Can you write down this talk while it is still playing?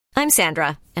I'm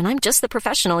Sandra, and I'm just the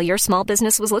professional your small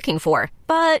business was looking for.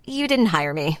 But you didn't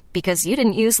hire me because you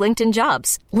didn't use LinkedIn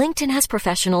Jobs. LinkedIn has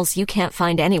professionals you can't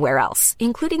find anywhere else,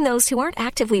 including those who aren't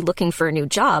actively looking for a new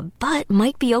job, but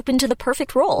might be open to the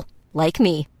perfect role, like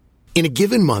me. In a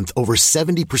given month, over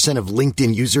 70% of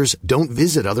LinkedIn users don't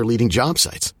visit other leading job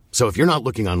sites. So if you're not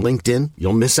looking on LinkedIn,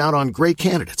 you'll miss out on great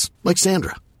candidates like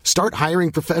Sandra. Start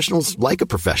hiring professionals like a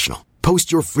professional.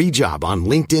 Post your free job on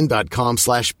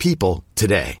linkedin.com/people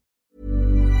today.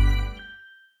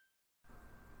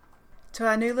 To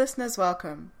our new listeners,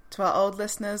 welcome. To our old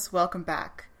listeners, welcome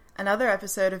back. Another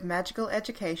episode of Magical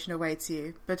Education awaits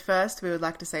you, but first we would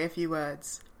like to say a few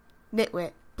words.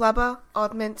 Nitwit, blubber,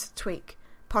 oddment, tweak.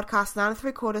 Podcast 9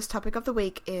 3/4 topic of the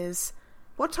week is,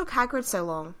 what took Hagrid so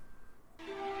long?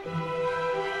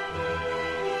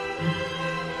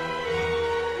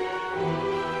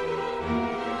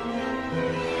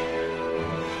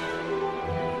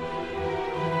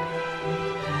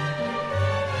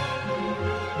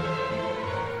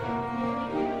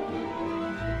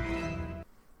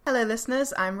 Hello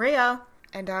listeners, I'm Ria.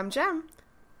 And I'm Jem.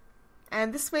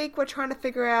 And this week we're trying to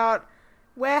figure out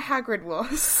where Hagrid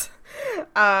was.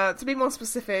 To be more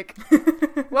specific,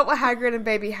 what were Hagrid and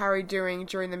baby Harry doing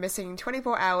during the missing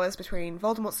 24 hours between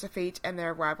Voldemort's defeat and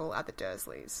their arrival at the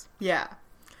Dursleys? Yeah.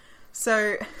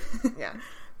 So, yeah,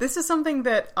 this is something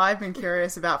that I've been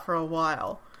curious about for a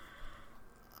while.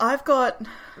 I've got,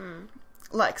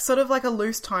 sort of like a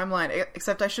loose timeline,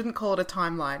 except I shouldn't call it a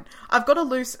timeline. I've got a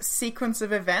loose sequence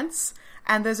of events,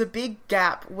 and there's a big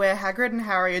gap where Hagrid and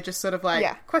Harry are just sort of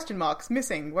like, question marks,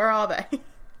 missing, where are they?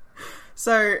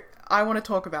 So, I want to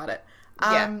talk about it.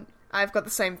 I've got the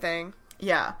same thing.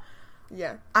 Yeah.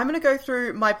 Yeah. I'm going to go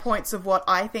through my points of what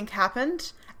I think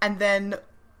happened, and then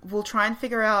we'll try and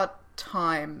figure out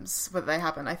times whether they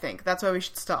happen, I think. That's where we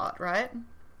should start, right?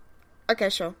 Okay,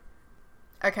 sure.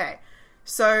 Okay.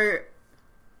 So,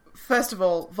 first of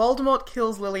all, Voldemort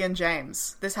kills Lily and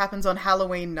James. This happens on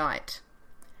Halloween night.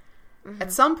 Mm-hmm.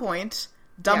 At some point,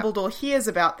 Dumbledore hears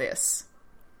about this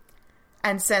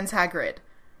and sends Hagrid.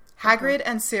 Hagrid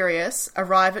and Sirius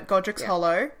arrive at Godric's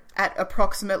Hollow at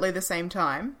approximately the same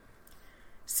time.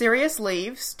 Sirius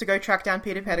leaves to go track down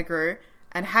Peter Pettigrew,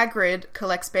 and Hagrid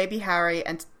collects baby Harry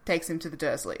and takes him to the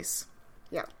Dursleys.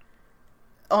 Yeah.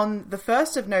 On the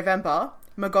 1st of November,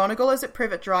 McGonagall is at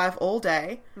Privet Drive all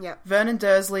day. Yeah. Vernon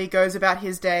Dursley goes about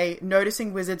his day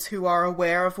noticing wizards who are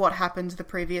aware of what happened the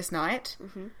previous night.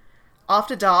 Mm-hmm.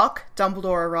 After dark,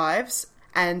 Dumbledore arrives,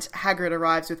 and Hagrid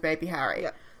arrives with baby Harry.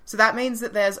 Yeah. So that means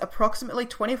that there's approximately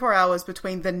 24 hours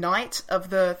between the night of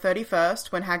the 31st,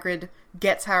 when Hagrid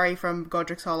gets Harry from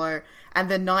Godric's Hollow, and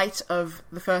the night of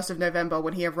the 1st of November,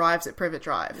 when he arrives at Privet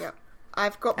Drive. Yeah. I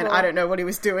don't know what he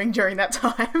was doing during that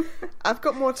time. I've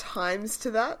got more times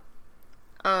to that,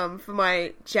 for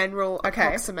my general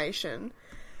approximation.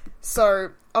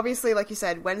 So, obviously, like you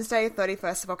said, Wednesday,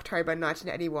 31st of October,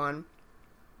 1981...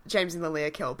 James and Lily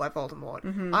are killed by Voldemort.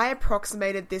 Mm-hmm. I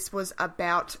approximated this was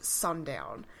about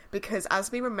sundown, because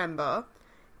as we remember,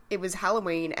 it was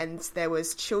Halloween and there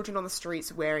was children on the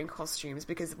streets wearing costumes,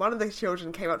 because one of the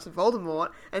children came up to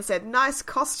Voldemort and said, "Nice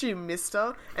costume,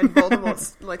 mister," and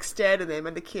Voldemort stared at him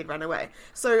and the kid ran away.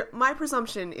 So my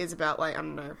presumption is about,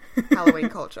 Halloween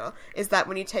culture, is that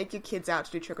when you take your kids out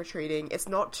to do trick-or-treating, it's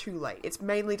not too late. It's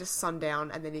mainly just sundown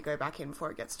and then you go back in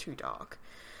before it gets too dark.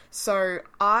 So,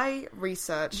 I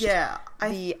researched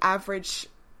the average...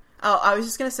 Oh, I was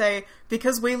just going to say,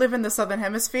 because we live in the Southern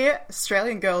Hemisphere,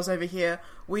 Australian girls over here,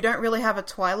 we don't really have a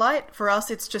twilight. For us,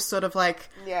 it's just sort of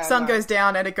sun goes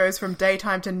down and it goes from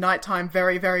daytime to nighttime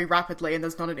very, very rapidly, and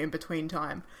there's not an in-between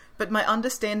time. But my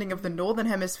understanding of the Northern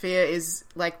Hemisphere is,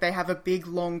 they have a big,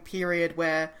 long period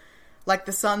where,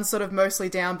 the sun's sort of mostly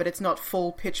down, but it's not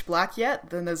full pitch black yet.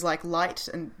 Then there's, light,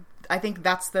 and... I think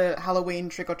that's the Halloween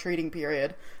trick-or-treating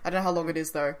period. I don't know how long it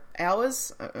is, though.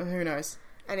 Hours? Who knows?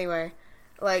 Anyway,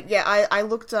 I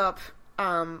looked up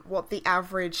what the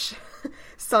average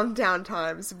sundown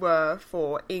times were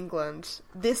for England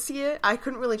this year. I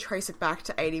couldn't really trace it back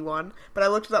to 81, but I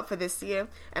looked it up for this year,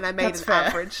 and I made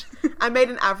average. I made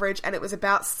an average, and it was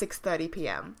about 6:30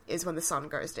 p.m. is when the sun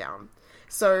goes down.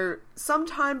 So,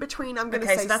 sometime between, I'm going to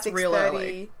say, that's 6:30... real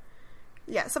early.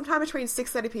 Yeah, sometime between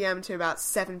 6:30 p.m. to about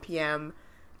 7 p.m,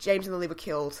 James and Lily were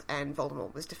killed and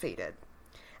Voldemort was defeated.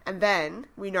 And then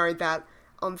we know that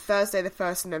on Thursday the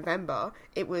 1st of November,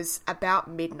 it was about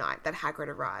midnight that Hagrid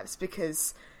arrives,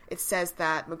 because it says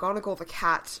that McGonagall the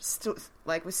cat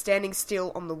was standing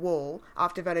still on the wall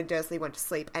after Vernon Dursley went to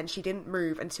sleep, and she didn't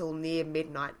move until near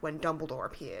midnight when Dumbledore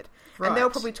appeared. Right. And they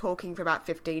were probably talking for about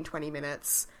 15-20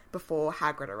 minutes before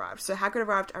Hagrid arrived. So Hagrid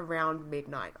arrived around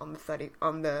midnight on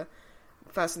the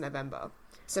 1st of November.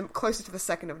 So closer to the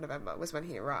 2nd of November was when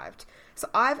he arrived. So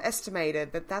I've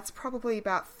estimated that that's probably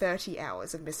about 30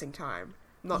 hours of missing time,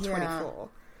 not 24.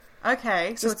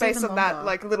 Okay, so just based on that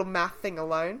like little math thing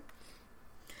alone.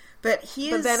 But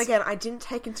then again, I didn't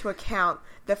take into account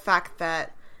the fact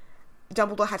that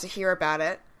Dumbledore had to hear about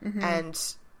it, and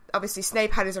obviously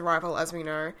Snape had his arrival, as we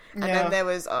know, and then there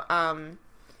was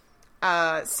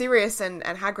Sirius and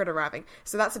Hagrid arriving.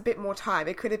 So that's a bit more time.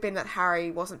 It could have been that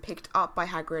Harry wasn't picked up by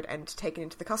Hagrid and taken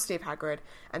into the custody of Hagrid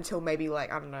until maybe,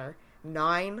 like, I don't know,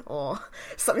 9 or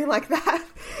something like that.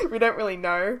 We don't really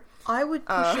know. I would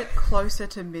push it closer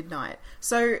to midnight.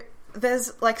 So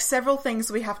there's, like, several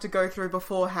things we have to go through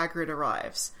before Hagrid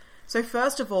arrives. So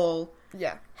first of all,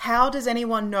 how does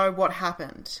anyone know what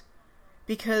happened?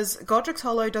 Because Godric's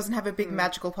Hollow doesn't have a big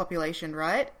magical population,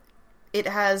 right? It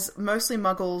has mostly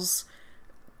Muggles.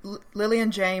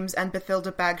 Lillian James and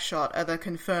Bathilda Bagshot are the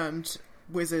confirmed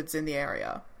wizards in the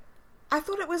area. I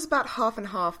thought it was about half and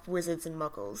half wizards and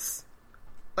Muggles.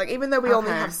 Like, even though we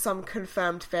only have some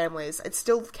confirmed families, it's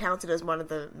still counted as one of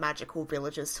the magical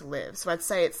villages to live. So I'd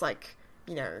say it's, like,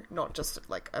 you know, not just,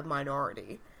 like, a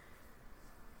minority.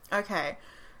 Okay.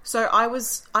 So I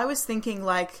was thinking,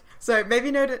 like, so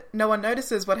maybe no one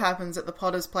notices what happens at the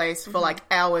Potter's place for, like,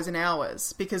 hours and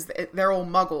hours, because they're all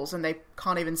Muggles and they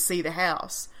can't even see the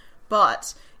house.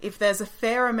 But if there's a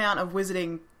fair amount of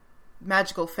wizarding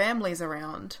magical families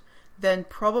around, then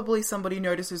probably somebody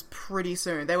notices pretty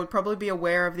soon. They would probably be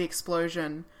aware of the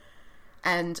explosion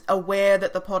and aware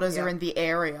that the Potters are in the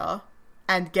area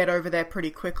and get over there pretty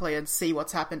quickly and see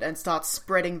what's happened and start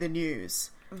spreading the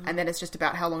news. And then it's just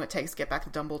about how long it takes to get back to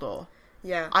Dumbledore.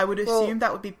 Yeah. I would assume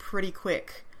that would be pretty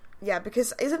quick. Yeah,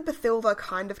 because isn't Bathilda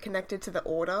kind of connected to the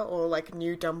Order or, like,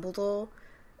 New Dumbledore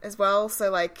as well?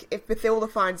 So, like, if Bathilda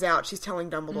finds out, she's telling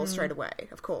Dumbledore straight away,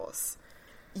 of course.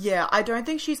 Yeah, I don't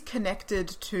think she's connected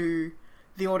to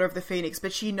the Order of the Phoenix,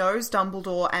 but she knows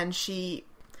Dumbledore, and she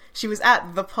was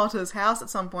at the Potter's house at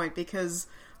some point because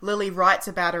Lily writes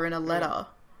about her in a letter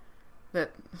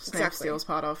that Snape steals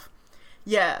part of.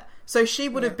 Yeah, so she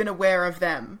would have been aware of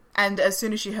them, and as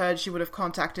soon as she heard, she would have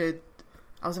contacted,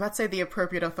 I was about to say the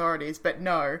appropriate authorities, but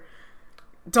no,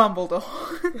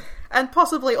 Dumbledore. And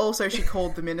possibly also she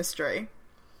called the Ministry.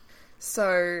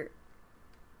 So,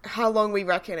 how long are we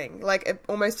reckoning? Like,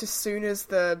 almost as soon as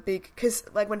the big... Because,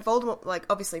 like, when Voldemort... Like,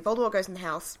 obviously, Voldemort goes in the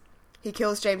house, he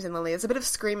kills James and Lily. There's a bit of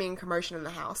screaming and commotion in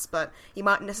the house, but you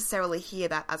might necessarily hear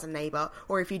that as a neighbour,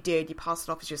 or if you did, you pass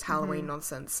it off as just Halloween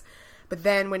nonsense. But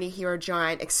then when you hear a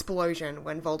giant explosion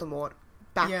when Voldemort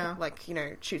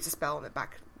shoots a spell and it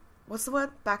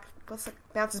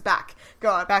bounces back.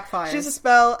 God. Backfires. Shoots a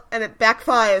spell and it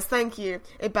backfires, thank you.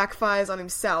 It backfires on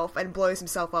himself and blows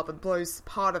himself up and blows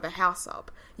part of the house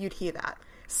up. You'd hear that.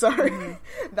 So,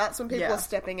 that's when people are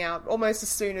stepping out, almost as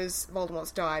soon as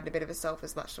Voldemort's died, a bit of himself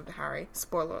is latched onto Harry.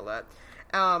 Spoiler alert.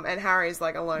 And Harry's,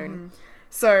 like, alone.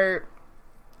 So,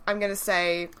 I'm gonna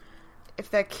say... If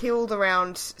they're killed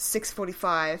around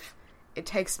 6:45, it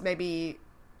takes maybe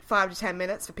 5 to 10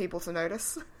 minutes for people to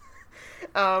notice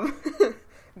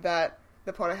that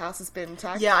the Potter house has been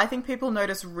attacked. Yeah, I think people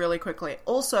notice really quickly.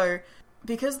 Also,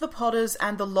 because the Potters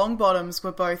and the Longbottoms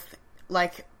were both,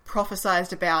 like,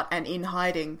 prophesized about and in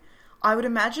hiding, I would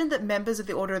imagine that members of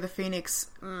the Order of the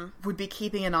Phoenix would be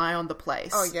keeping an eye on the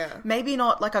place. Oh, yeah. Maybe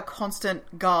not like a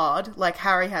constant guard like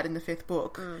Harry had in the 5th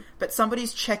book, but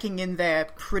somebody's checking in there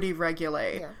pretty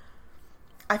regularly. Yeah.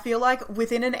 I feel like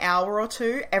within an hour or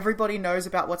two, everybody knows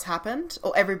about what's happened,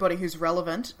 or everybody who's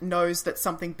relevant knows that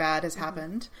something bad has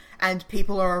happened, and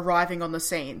people are arriving on the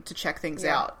scene to check things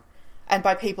out. And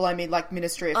by people, I mean, like,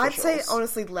 Ministry officials. I'd say,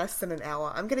 honestly, less than an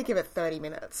hour. I'm going to give it 30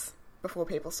 minutes before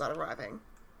people start arriving.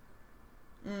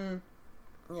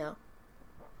 Yeah.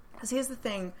 Because here's the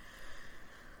thing.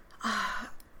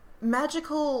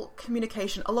 Magical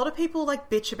communication. A lot of people, like,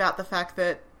 bitch about the fact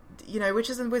that, you know,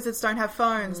 witches and wizards don't have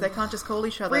phones. They can't just call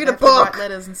each other. Read they a have book! to write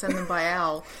letters and send them by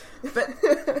owl. But,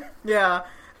 yeah.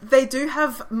 They do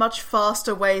have much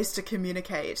faster ways to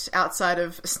communicate outside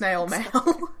of snail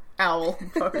mail. Owl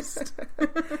post.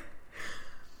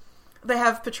 They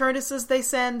have Patronuses they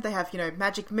send. They have, you know,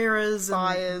 magic mirrors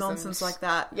and nonsense like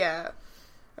that. Yeah.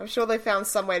 I'm sure they found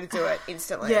some way to do it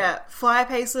instantly. Yeah.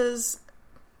 Firepaces.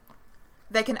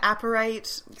 They can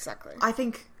apparate. Exactly. I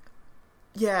think,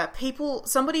 yeah,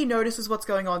 somebody notices what's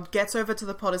going on, gets over to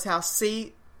the Potter's house,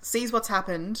 sees what's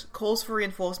happened, calls for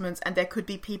reinforcements, and there could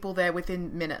be people there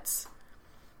within minutes.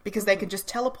 Because they can just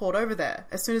teleport over there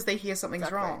as soon as they hear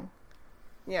something's wrong.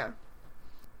 Yeah.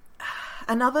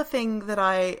 Another thing that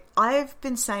I've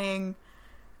been saying,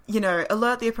 you know,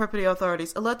 alert the appropriate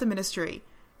authorities, alert the Ministry.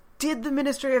 did the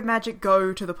Ministry of Magic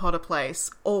go to the Potter place,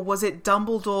 or was it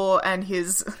Dumbledore and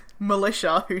his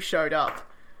militia who showed up?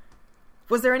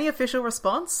 Was there any official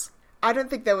response? I don't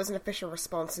think there was an official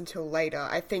response until later.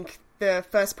 I think the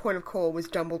first point of call was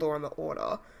Dumbledore and the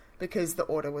Order, because the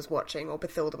Order was watching, or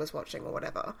Bathilda was watching, or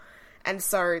whatever. And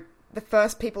so the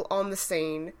first people on the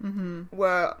scene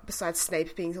were, besides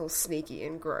Snape being all sneaky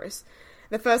and gross,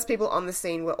 the first people on the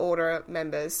scene were Order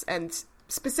members, and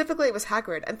specifically it was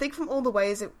Hagrid. And think from all the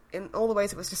ways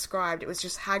it was described, it was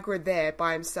just Hagrid there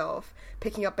by himself,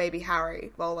 picking up baby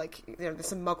Harry, while, like, you know, there's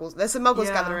some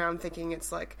muggles gathered around thinking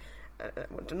it's like,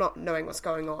 not knowing what's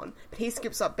going on. But he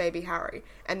scoops up baby Harry,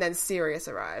 and then Sirius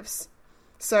arrives.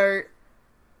 So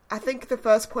I think the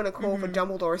first point of call for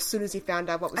Dumbledore, as soon as he found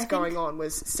out what was going on,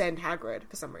 was send Hagrid,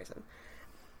 for some reason.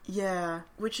 Yeah,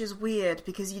 which is weird,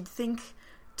 because you'd think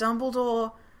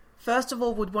Dumbledore, first of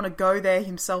all, would want to go there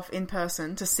himself in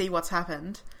person to see what's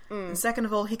happened. And second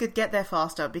of all, he could get there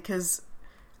faster, because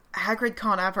Hagrid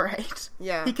can't apparate.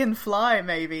 Yeah. He can fly,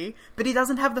 maybe, but he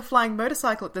doesn't have the flying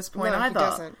motorcycle at this point either. He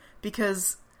doesn't.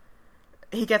 Because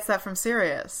he gets that from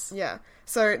Sirius. Yeah.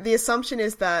 So the assumption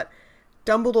is that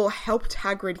Dumbledore helped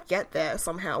Hagrid get there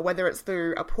somehow, whether it's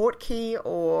through a portkey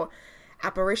or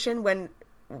apparition.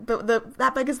 But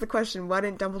that beggars the question, why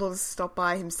didn't Dumbledore stop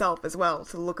by himself as well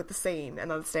to look at the scene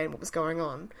and understand what was going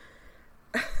on?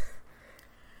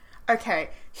 Okay,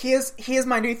 here's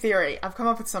my new theory. I've come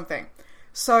up with something.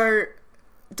 So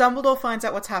Dumbledore finds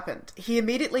out what's happened. He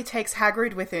immediately takes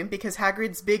Hagrid with him, because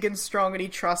Hagrid's big and strong and he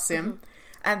trusts him,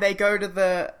 and they go to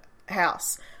the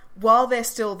house. While they're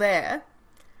still there,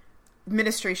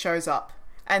 Ministry shows up,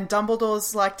 and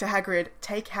Dumbledore's like to Hagrid,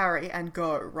 take Harry and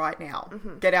go right now.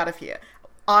 Get out of here.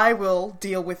 I will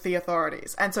deal with the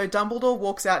authorities. And so Dumbledore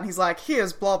walks out and he's like,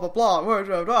 here's blah, blah, blah, blah,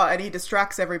 blah, blah, and he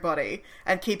distracts everybody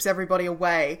and keeps everybody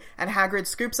away. And Hagrid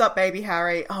scoops up baby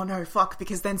Harry. Oh no, fuck,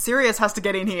 because then Sirius has to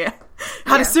get in here.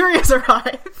 How does Sirius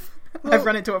arrive? Well, I've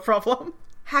run into a problem.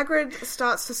 Hagrid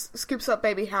scoops up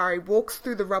baby Harry, walks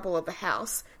through the rubble of the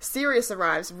house. Sirius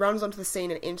arrives, runs onto the scene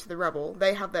and into the rubble.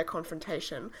 They have their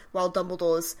confrontation, while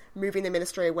Dumbledore's moving the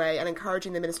Ministry away and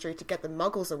encouraging the Ministry to get the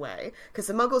Muggles away, because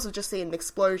the Muggles have just seen an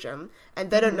explosion, and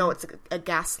they don't know it's a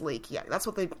gas leak yet. That's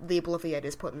what the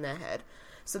Obliviators put in their head.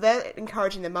 So they're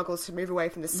encouraging the Muggles to move away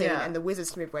from the scene, and the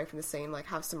Wizards to move away from the scene, like,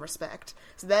 have some respect.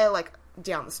 So they're, like,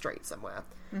 down the street somewhere.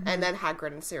 And then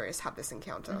Hagrid and Sirius have this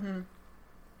encounter.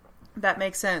 That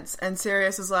makes sense. And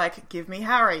Sirius is like, give me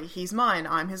Harry. He's mine.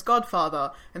 I'm his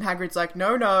godfather. And Hagrid's like,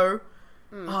 no.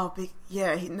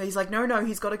 He's like, no.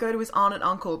 He's got to go to his aunt and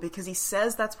uncle, because he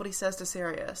says that's what he says to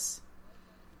Sirius.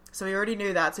 So he already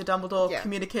knew that. So Dumbledore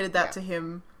communicated that to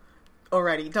him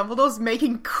already. Dumbledore's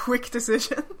making quick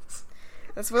decisions.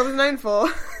 That's what he's known for.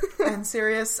 And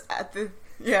Sirius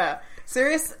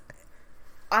Sirius,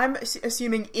 I'm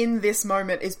assuming in this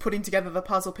moment, is putting together the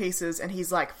puzzle pieces, and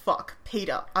he's like, fuck,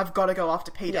 Peter. I've got to go after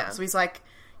Peter. Yeah. So he's like,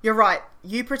 you're right.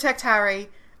 You protect Harry,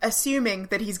 assuming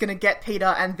that he's going to get Peter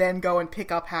and then go and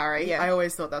pick up Harry. Yeah. I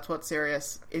always thought that's what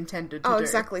Sirius intended to do. Oh,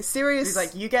 exactly. Sirius... He's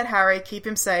like, you get Harry, keep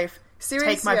him safe,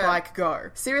 take my bike, go.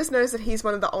 Sirius knows that he's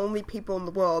one of the only people in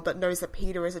the world that knows that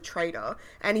Peter is a traitor,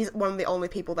 and he's one of the only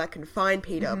people that can find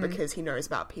Peter because he knows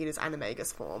about Peter's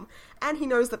Animagus form, and he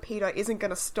knows that Peter isn't going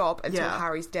to stop until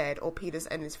Harry's dead, or Peter's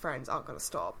and his friends aren't going to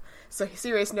stop. So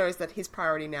Sirius knows that his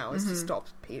priority now is to stop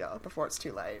Peter before it's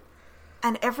too late.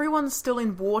 And everyone's still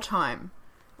in wartime.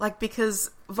 Like,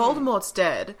 because Voldemort's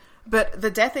dead, but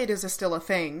the Death Eaters are still a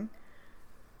thing.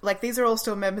 Like, these are all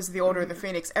still members of the Order of the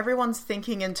Phoenix. Everyone's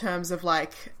thinking in terms of,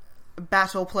 like,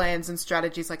 battle plans and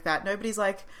strategies like that. Nobody's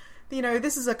like, you know,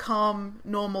 this is a calm,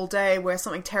 normal day where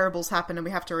something terrible's happened and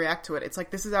we have to react to it. It's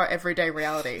like, this is our everyday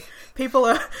reality. People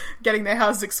are getting their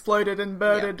houses exploded and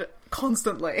murdered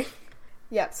constantly.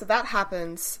 Yeah, so that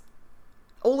happens.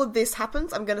 All of this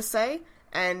happens, I'm going to say,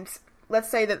 and let's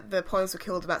say that the Potters were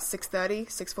killed about 6:30,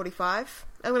 6:45.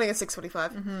 I'm going to go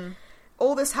 6:45.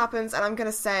 All this happens, and I'm going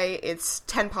to say it's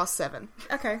 7:10.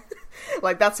 Okay.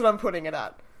 Like, that's what I'm putting it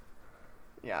at.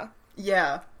 Yeah.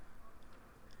 Yeah,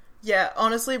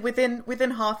 honestly,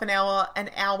 within half an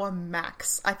hour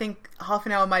max. I think half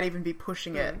an hour might even be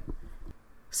pushing it.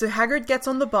 So Hagrid gets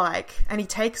on the bike, and he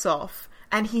takes off,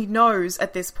 and he knows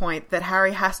at this point that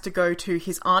Harry has to go to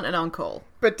his aunt and uncle.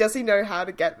 But does he know how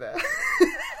to get there?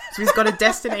 So he's got a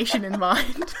destination in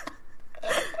mind.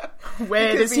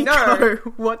 Where does he go?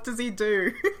 What does he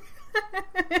do?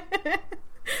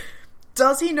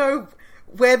 Does he know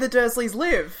where the Dursleys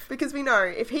live? Because we know,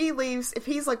 if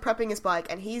he's like prepping his bike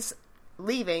and he's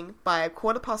leaving by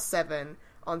 7:15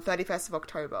 on 31st of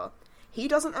October, he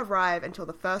doesn't arrive until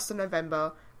the 1st of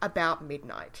November about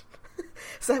midnight.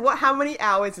 So how many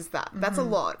hours is that? That's a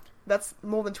lot. That's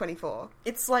more than 24.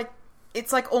 It's like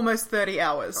almost 30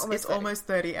 hours. Almost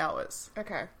 30 hours.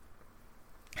 Okay.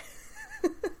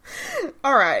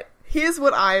 Alright. Here's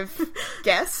what I've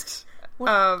guessed.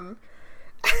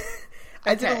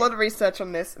 I did a lot of research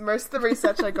on this. Most of the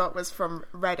research I got was from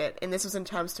Reddit, and this was in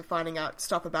terms to finding out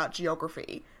stuff about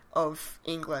geography of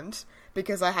England,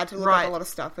 because I had to look up a lot of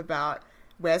stuff about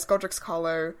where's Godric's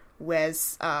Hollow,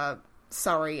 where's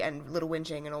Surrey and Little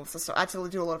Whinging and all this stuff. I had to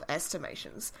do a lot of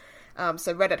estimations.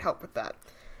 So Reddit helped with that.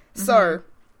 So,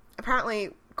 apparently,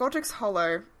 Godric's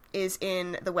Hollow is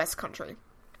in the West Country.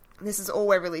 This is all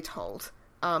we're really told.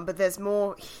 But there's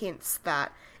more hints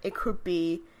that it could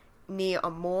be near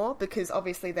a moor, because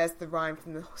obviously there's the rhyme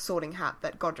from the Sorting Hat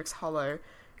that Godric's Hollow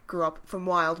grew up from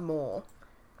wild moor.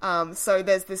 So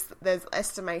there's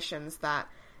estimations that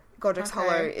Godric's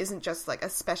Hollow isn't just like a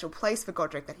special place for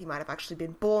Godric, that he might have actually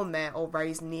been born there or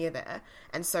raised near there,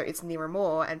 and so it's near a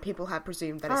moor, and people have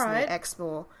presumed that it's near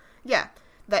Exmoor. Yeah,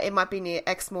 that it might be near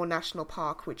Exmoor National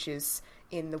Park, which is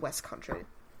in the West Country.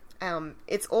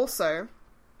 It's also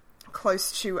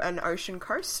close to an ocean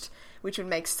coast, which would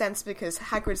make sense because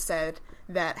Hagrid said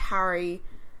that Harry,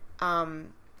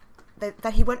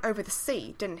 that he went over the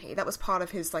sea, didn't he? That was part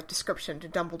of his like description to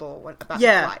Dumbledore about the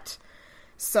flight.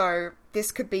 So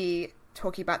this could be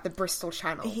talking about the Bristol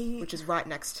Channel, which is right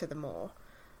next to the moor.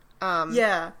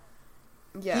 Yeah.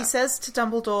 He says to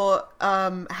Dumbledore,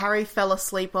 Harry fell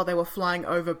asleep while they were flying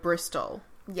over Bristol.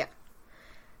 Yeah.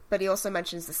 But he also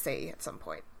mentions the sea at some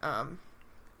point.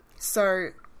 So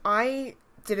I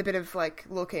did a bit of like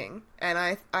looking, and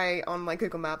I on my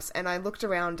Google Maps, and I looked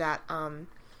around at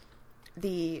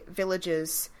the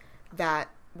villages that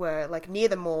were like near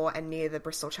the moor and near the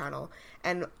Bristol Channel,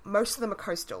 and most of them are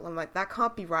coastal. I'm like, that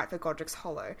can't be right for Godric's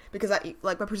Hollow, because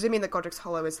we're presuming that Godric's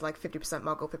Hollow is like 50%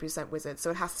 Muggle, 50% Wizard,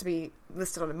 so it has to be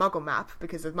listed on a Muggle map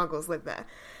because the Muggles live there.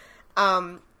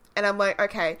 And I'm like,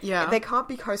 okay, they can't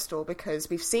be coastal because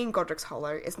we've seen Godric's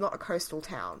Hollow. It's not a coastal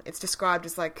town. It's described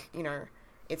as like, you know,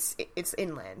 it's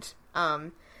inland.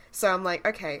 So I'm like,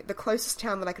 okay, the closest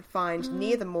town that I could find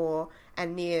near the moor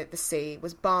and near the sea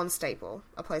was Barnstaple,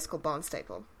 a place called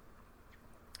Barnstaple.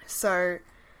 So...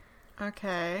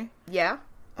 Okay. Yeah?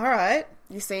 Alright.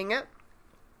 You seeing it?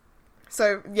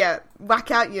 So, yeah,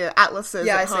 whack out your atlases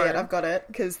Yeah, at I home, see it. I've got it.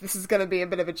 because this is going to be a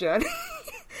bit of a journey.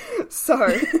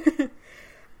 So,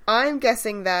 I'm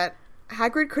guessing that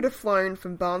Hagrid could have flown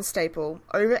from Barnstaple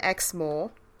over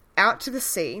Exmoor, out to the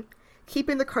sea,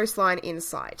 keeping the coastline in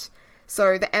sight.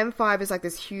 So the M5 is like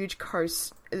this huge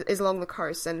coast, is along the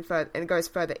coast and it goes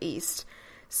further east.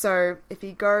 So if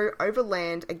you go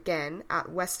overland again at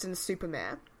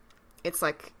Weston-super-Mare, it's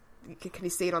like, can you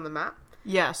see it on the map?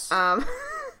 Yes.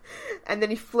 And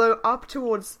then you fly up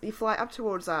towards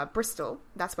Bristol.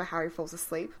 That's where Harry falls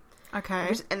asleep.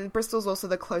 Okay. And Bristol's also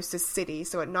the closest city,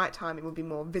 so at night time it would be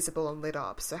more visible and lit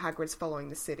up. So Hagrid's following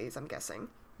the cities, I'm guessing.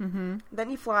 Mm-hmm. Then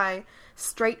you fly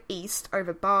straight east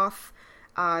over Bath,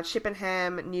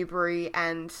 Chippenham, Newbury,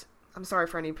 and, I'm sorry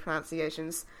for any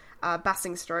pronunciations,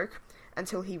 Basingstoke,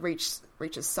 until he reaches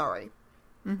Surrey.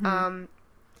 Mm-hmm.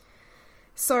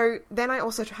 So then I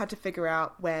also had to figure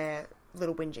out where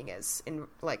Little Whinging is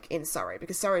in Surrey,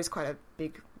 because Surrey is quite a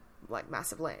big,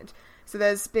 massive land. So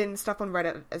there's been stuff on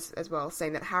Reddit as well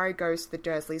saying that Harry goes to the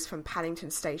Dursleys from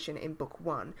Paddington Station in Book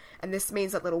 1, and this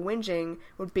means that Little Whinging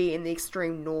would be in the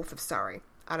extreme north of Surrey.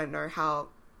 I don't know how,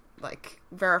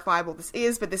 verifiable this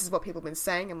is, but this is what people have been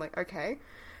saying. I'm like, okay.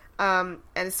 And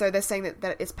so they're saying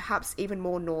that it's perhaps even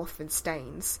more north than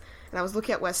Staines. And I was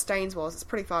looking at where Staines was. It's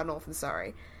pretty far north in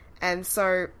Surrey. And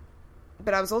so...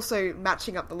 But I was also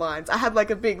matching up the lines. I had,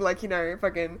 a big,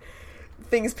 fucking...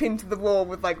 things pinned to the wall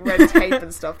with red tape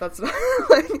and stuff. That's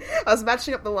I was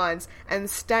matching up the lines, and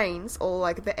Staines,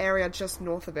 or the area just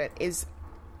north of it, is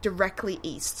directly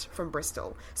east from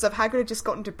Bristol. So if Hagrid had just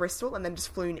gotten to Bristol and then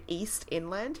just flown east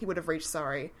inland, he would have reached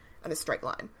Surrey in a straight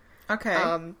line.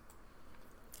 Okay.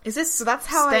 Is this so? That's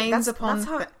how Staines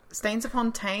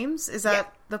upon Thames? Is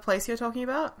that the place you're talking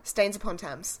about? Staines upon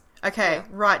Thames. Okay, yeah.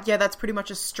 Right. Yeah, that's pretty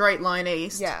much a straight line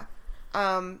east. Yeah.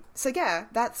 So yeah,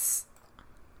 that's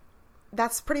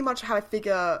pretty much how I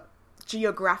figure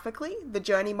geographically the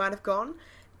journey might have gone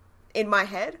in my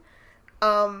head.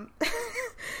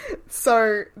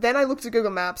 So then I looked at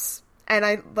Google Maps and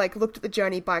I looked at the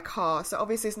journey by car. So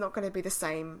obviously it's not going to be the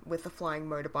same with the flying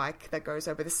motorbike that goes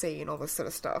over the sea and all this sort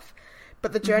of stuff.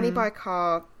 But the journey by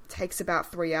car takes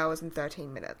about 3 hours and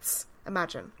 13 minutes.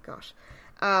 Imagine, gosh.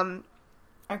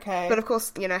 Okay. But of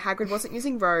course, Hagrid wasn't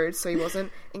using roads, so he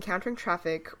wasn't encountering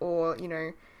traffic or,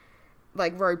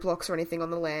 like roadblocks or anything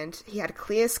on the land. He had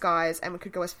clear skies and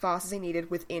could go as fast as he needed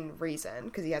within reason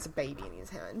because he has a baby in his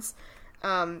hands.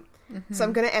 So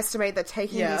I'm going to estimate that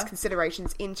taking these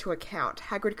considerations into account,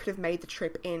 Hagrid could have made the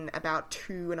trip in about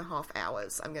 2.5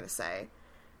 hours, I'm going to say.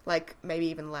 Like, maybe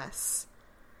even less.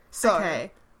 So,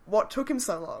 what took him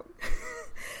so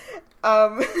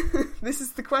long? This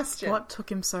is the question. What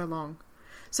took him so long?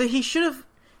 So he should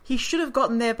have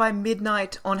gotten there by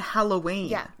midnight on Halloween.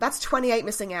 Yeah, that's 28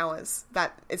 missing hours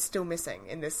that is still missing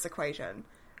in this equation.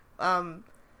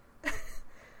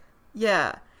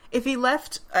 Yeah. If he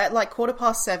left at like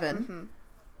 7:15...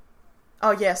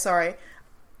 Oh, yeah, sorry.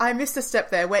 I missed a step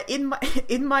there where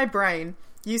in my brain,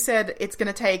 you said it's going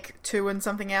to take 2 and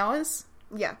something hours?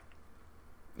 Yeah.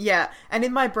 Yeah, and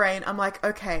in my brain, I'm like,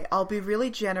 okay, I'll be really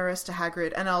generous to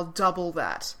Hagrid and I'll double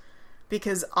that.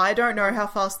 Because I don't know how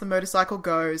fast the motorcycle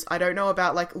goes. I don't know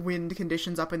about, like, wind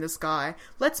conditions up in the sky.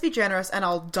 Let's be generous and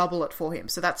I'll double it for him.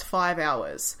 So that's 5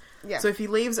 hours. Yeah. So if he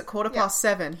leaves at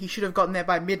 7:15, he should have gotten there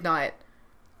by midnight,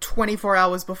 24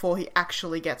 hours before he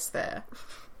actually gets there.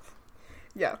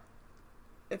 Yeah.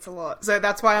 It's a lot. So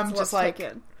that's why I'm just like...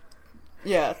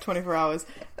 Yeah, 24 hours.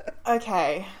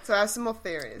 Okay. So I have some more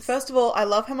theories. First of all, I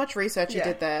love how much research you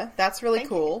did there. That's really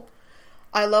cool.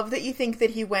 I love that you think that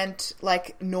he went,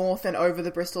 like, north and over the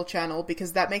Bristol Channel,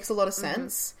 because that makes a lot of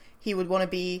sense. He would want to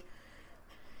be,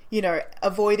 you know,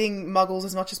 avoiding muggles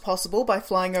as much as possible by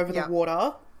flying over the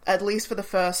water, at least for the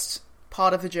first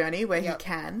part of the journey where he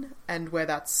can, and where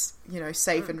that's, you know,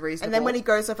 safe and reasonable. And then when he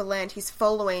goes over land, he's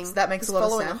following... So that makes a lot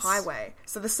of sense. A highway.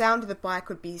 So the sound of the bike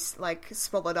would be, like,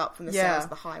 swallowed up from the sounds of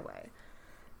the highway.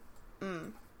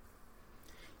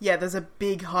 Yeah, there's a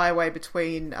big highway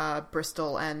between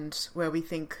Bristol and where we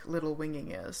think Little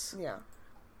Winging is. Yeah.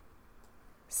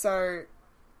 So...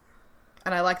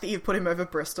 And I like that you've put him over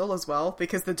Bristol as well,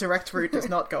 because the direct route does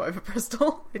not go over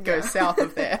Bristol. It goes south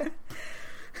of there.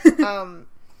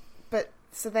 But,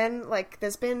 so then, like,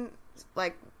 there's been,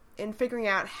 like, in figuring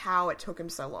out how it took him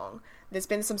so long, there's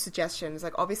been some suggestions.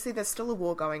 Like, obviously there's still a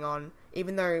war going on,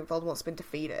 even though Voldemort's been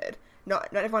defeated.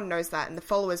 Not everyone knows that, and the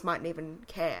followers mightn't even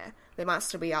care. They might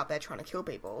still be out there trying to kill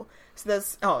people. So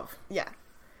there's... Oh. Yeah.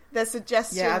 There's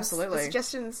suggestions... Yeah, absolutely.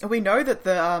 Suggestions... We know that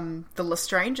the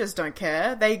Lestrangers don't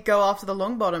care. They go after the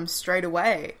Longbottoms straight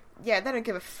away. Yeah, they don't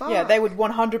give a fuck. Yeah, they would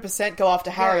 100% go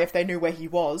after Harry if they knew where he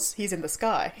was. He's in the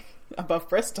sky, above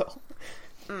Bristol.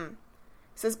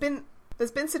 So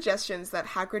there's been suggestions that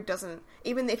Hagrid doesn't...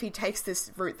 Even if he takes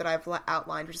this route that I've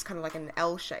outlined, which is kind of like an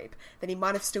L shape, that he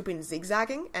might have still been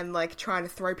zigzagging and, like, trying to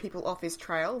throw people off his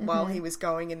trail while he was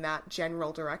going in that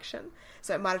general direction.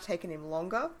 So it might have taken him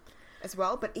longer as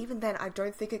well. But even then, I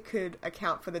don't think it could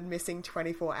account for the missing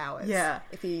 24 hours. Yeah.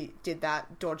 If he did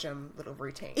that dodgem little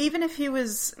routine. Even if he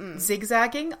was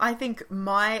zigzagging, I think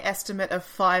my estimate of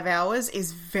 5 hours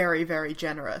is very, very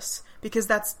generous. Because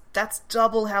that's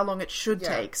double how long it should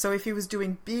take. So if he was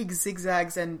doing big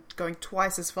zigzags and going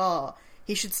twice as far,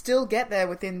 he should still get there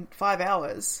within 5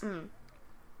 hours.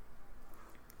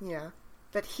 Yeah.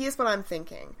 But here's what I'm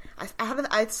thinking.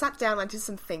 I sat down and I did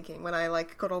some thinking when I,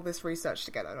 like, got all this research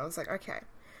together. And I was like, okay,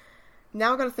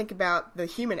 now I've got to think about the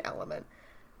human element.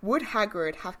 Would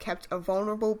Hagrid have kept a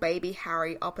vulnerable baby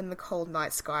Harry up in the cold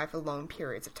night sky for long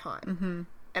periods of time?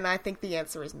 And I think the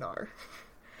answer is no.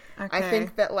 Okay. I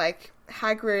think that, like,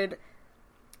 Hagrid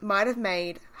might have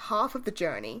made half of the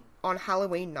journey on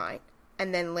Halloween night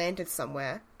and then landed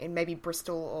somewhere in maybe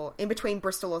Bristol or... in between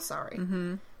Bristol or Surrey.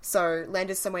 So,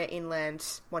 landed somewhere inland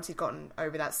once he'd gotten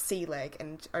over that sea leg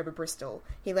and over Bristol.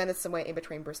 He landed somewhere in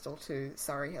between Bristol to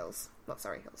Surrey Hills. Not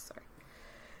Surrey Hills, sorry.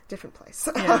 Different place.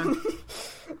 Yeah.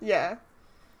 Yeah.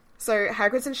 So,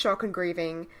 Hagrid's in shock and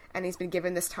grieving, and he's been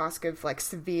given this task of, like,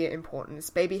 severe importance.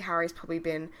 Baby Harry's probably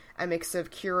been a mix of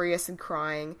curious and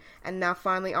crying, and now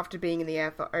finally, after being in the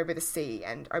air for over the sea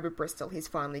and over Bristol, he's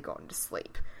finally gotten to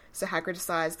sleep. So Hagrid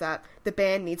decides that the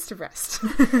band needs to rest.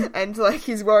 And, like,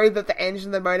 he's worried that the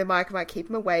engine of the motorbike might keep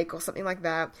him awake or something like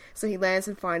that. So he lands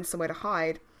and finds somewhere to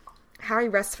hide. Harry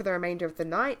rests for the remainder of the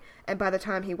night, and by the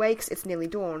time he wakes, it's nearly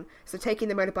dawn. So taking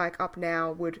the motorbike up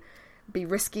now would be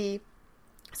risky.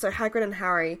 So Hagrid and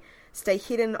Harry stay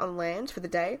hidden on land for the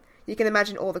day. You can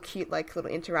imagine all the cute, like,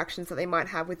 little interactions that they might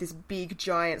have with this big,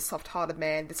 giant, soft-hearted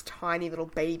man, this tiny little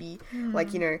baby.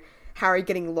 Like, you know... Harry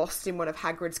getting lost in one of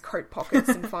Hagrid's coat pockets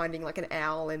and finding, like, an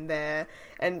owl in there.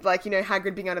 And, like, you know,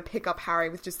 Hagrid being able to pick up Harry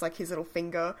with just, like, his little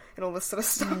finger and all this sort of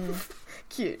stuff.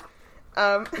 Cute.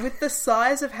 With the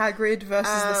size of Hagrid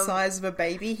versus the size of a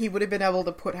baby, he would have been able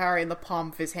to put Harry in the palm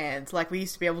of his hands, like we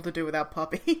used to be able to do with our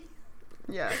puppy.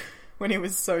 Yeah. When he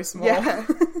was so small. Yeah.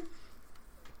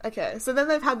 Okay, so then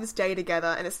they've had this day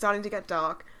together, and it's starting to get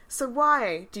dark. So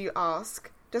why, do you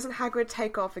ask, doesn't Hagrid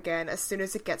take off again as soon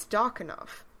as it gets dark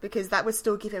enough? Because that would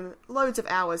still give him loads of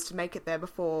hours to make it there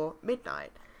before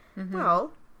midnight. Mm-hmm.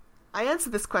 Well, I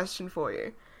answered this question for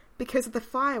you. Because of the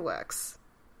fireworks.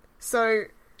 So,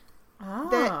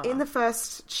 in the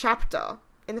first chapter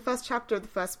of the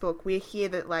first book, we hear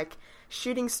that, like,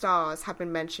 shooting stars have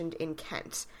been mentioned in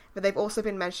Kent. But they've also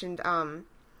been mentioned,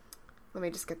 let me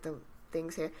just get the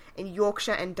things here, in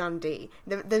Yorkshire and Dundee.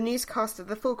 The newscaster,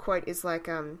 the full quote is like,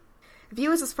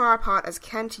 viewers as far apart as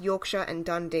Kent, Yorkshire and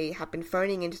Dundee have been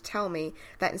phoning in to tell me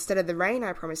that instead of the rain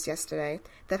I promised yesterday,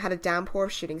 they've had a downpour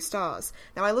of shooting stars.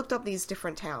 Now, I looked up these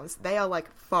different towns. They are,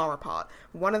 like, far apart.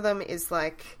 One of them is,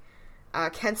 like,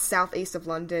 Kent's southeast of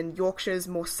London, Yorkshire's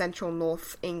more central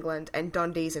north England, and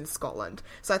Dundee's in Scotland.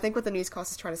 So I think what the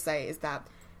newscast is trying to say is that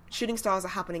shooting stars are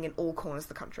happening in all corners of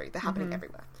the country. They're happening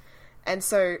everywhere. And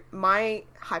so my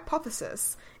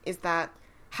hypothesis is that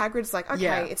Hagrid's like,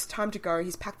 okay, it's time to go.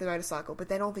 He's packed the motorcycle, but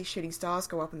then all these shooting stars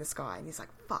go up in the sky, and he's like,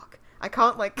 fuck. I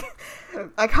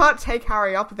can't take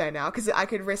Harry up there now, because I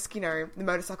could risk, the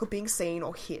motorcycle being seen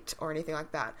or hit or anything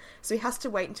like that. So he has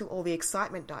to wait until all the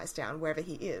excitement dies down wherever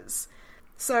he is.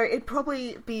 So it'd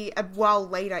probably be a while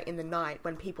later in the night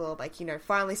when people are, like,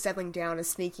 finally settling down and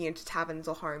sneaking into taverns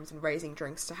or homes and raising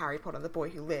drinks to Harry Potter, the boy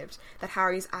who lived, that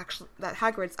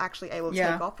Hagrid's actually able to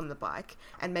take off on the bike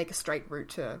and make a straight route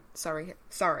to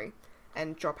Surrey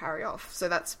and drop Harry off. So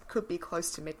that could be close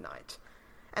to midnight.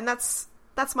 And that's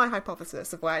my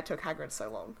hypothesis of why it took Hagrid so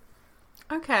long.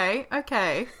 Okay.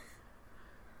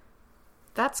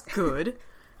 That's good.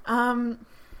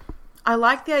 I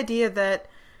like the idea that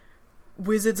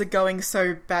wizards are going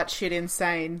so batshit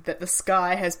insane that the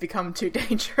sky has become too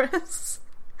dangerous.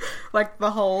 Like, the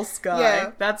whole sky.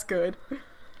 Yeah. That's good.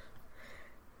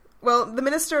 Well, the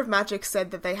Minister of Magic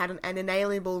said that they had an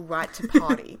inalienable right to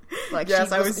party. Like,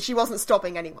 yes, she wasn't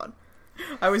stopping anyone.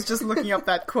 I was just looking up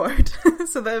that quote.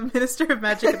 So the Minister of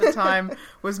Magic at the time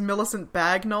was Millicent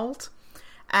Bagnold.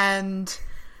 And,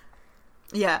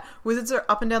 yeah, wizards are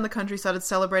up and down the country started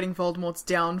celebrating Voldemort's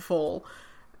downfall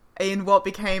in what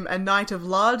became a night of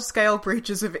large-scale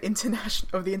breaches of the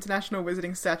International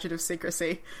Wizarding Statute of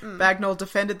Secrecy. Bagnold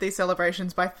defended these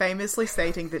celebrations by famously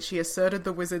stating that she asserted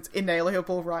the wizard's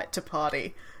inalienable right to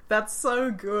party. That's so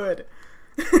good.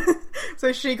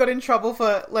 So she got in trouble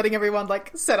for letting everyone,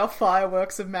 like, set off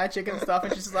fireworks of magic and stuff,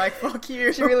 and she's like, fuck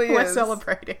you, she really we're is.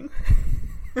 Celebrating.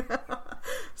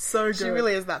 So good. She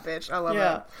really is that bitch. I love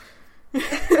her.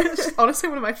 She's honestly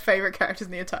one of my favourite characters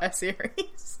in the entire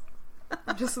series.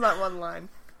 Just that one line.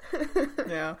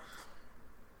 Yeah.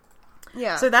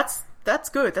 Yeah. So that's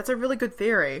good. That's a really good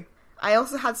theory. I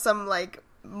also had some, like,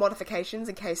 modifications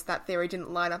in case that theory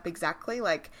didn't line up exactly.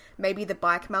 Like, maybe the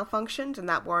bike malfunctioned and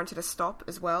that warranted a stop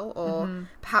as well. Or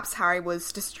perhaps Harry was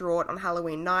distraught on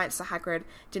Halloween night, so Hagrid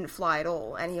didn't fly at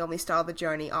all, and he only started the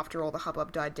journey after all the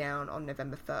hubbub died down on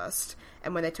November 1st.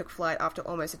 And when they took flight after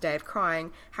almost a day of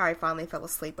crying, Harry finally fell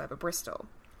asleep over Bristol.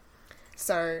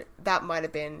 So that might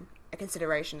have been a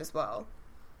consideration as well.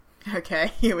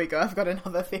 Okay, here we go. I've got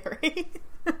another theory.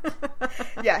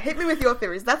 Yeah, hit me with your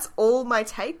theories. That's all my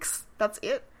takes. That's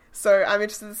it. So I'm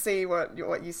interested to see what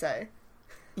you say.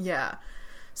 Yeah.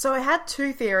 So I had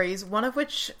two theories, one of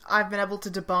which I've been able to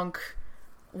debunk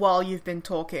while you've been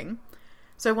talking.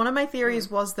 So one of my theories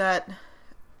was that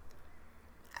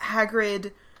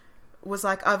Hagrid was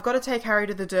like, I've got to take Harry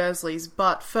to the Dursleys,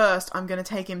 but first I'm going to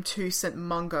take him to St.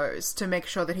 Mungo's to make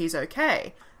sure that he's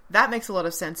okay. That makes a lot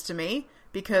of sense to me,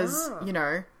 because,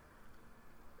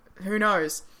 who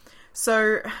knows?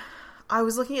 So, I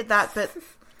was looking at that, but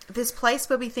this place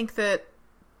where we think that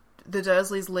the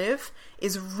Dursleys live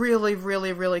is really,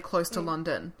 really, really close to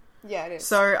London. Yeah, it is.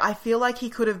 So, I feel like he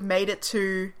could have made it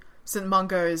to St.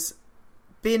 Mungo's,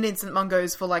 been in St.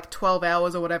 Mungo's for like 12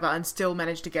 hours or whatever, and still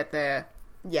managed to get there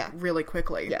really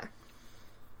quickly. Yeah.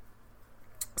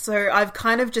 So, I've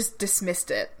kind of just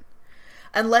dismissed it.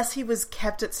 Unless he was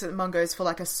kept at St. Mungo's for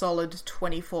like a solid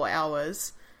 24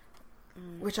 hours,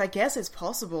 which I guess is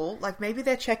possible. Like, maybe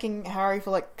they're checking Harry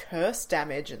for like curse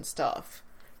damage and stuff.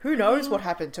 Who knows what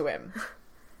happened to him?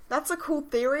 That's a cool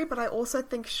theory, but I also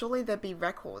think surely there'd be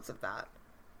records of that.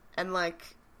 And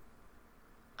like,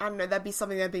 I don't know, that'd be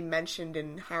something that'd be mentioned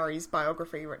in Harry's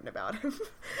biography written about him.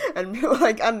 And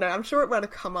like, I don't know, I'm sure it might have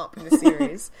come up in the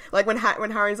series. Like when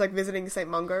Harry's like visiting St.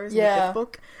 Mungo's in the 5th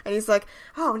book, and he's like,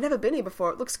 oh, I've never been here before,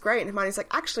 it looks great. And Hermione's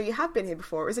like, actually, you have been here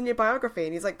before, it was in your biography.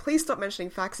 And he's like, please stop mentioning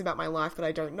facts about my life that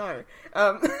I don't know.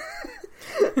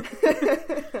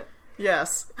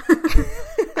 Yes.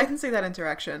 I can see that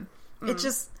interaction.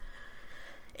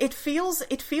 It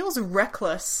feels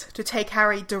reckless to take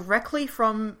Harry directly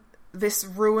from this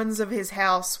ruins of his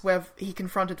house where he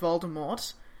confronted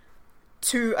Voldemort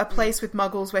to a place with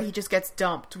muggles where he just gets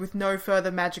dumped with no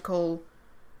further magical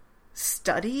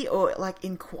study or, like,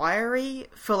 inquiry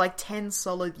for, like, 10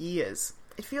 solid years.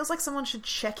 It feels like someone should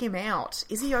check him out.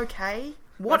 Is he okay?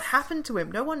 What happened to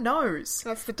him? No one knows.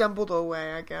 That's the Dumbledore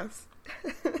way, I guess.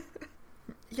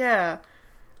 Yeah.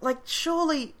 Like,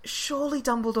 surely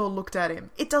Dumbledore looked at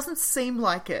him. It doesn't seem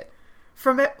like it.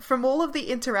 From all of the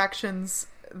interactions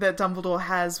that Dumbledore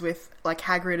has with, like,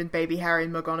 Hagrid and Baby Harry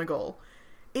and McGonagall,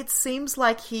 it seems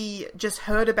like he just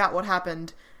heard about what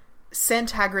happened,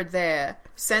 sent Hagrid there,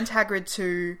 sent Hagrid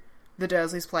to the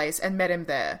Dursleys' place, and met him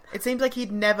there. It seems like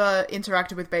he'd never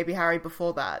interacted with Baby Harry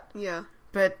before that. Yeah.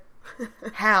 But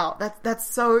how? That's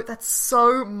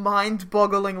so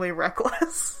mind-bogglingly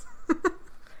reckless.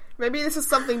 Maybe this is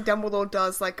something Dumbledore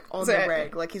does, like, on the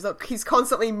reg. Like, he's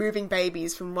constantly moving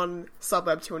babies from one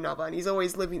suburb to another, and he's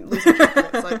always losing track of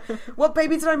it. It's like, what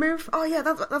baby did I move? Oh, yeah,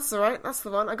 that's alright. That's the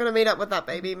one. I gotta meet up with that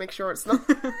baby, make sure it's not,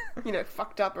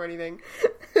 fucked up or anything.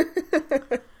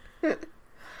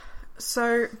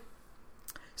 So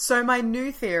my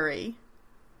new theory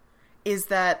is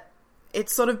that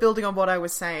it's sort of building on what I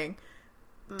was saying.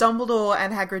 Dumbledore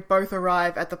and Hagrid both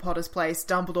arrive at the Potter's place.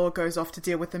 Dumbledore goes off to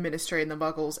deal with the Ministry and the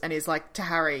Muggles and is like to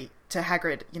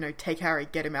Hagrid, take Harry,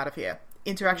 get him out of here.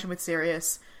 Interaction with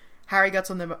Sirius. Hagrid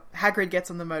gets on the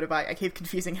motorbike. I keep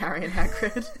confusing Harry and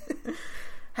Hagrid.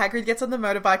 Hagrid gets on the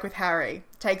motorbike with Harry,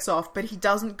 takes off, but he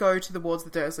doesn't go towards the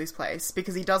Dursleys' place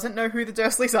because he doesn't know who the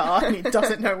Dursleys are and he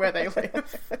doesn't know where they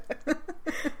live.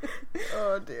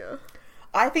 Oh dear.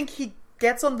 I think he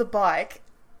gets on the bike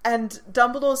and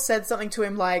Dumbledore said something to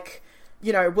him like,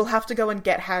 we'll have to go and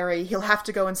get Harry. He'll have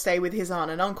to go and stay with his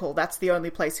aunt and uncle. That's the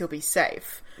only place he'll be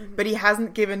safe. Mm-hmm. But he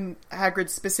hasn't given Hagrid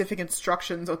specific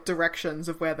instructions or directions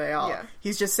of where they are. Yeah.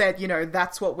 He's just said,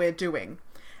 that's what we're doing.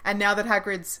 And now that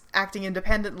Hagrid's acting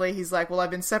independently, he's like, well,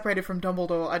 I've been separated from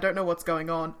Dumbledore. I don't know what's going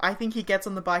on. I think he gets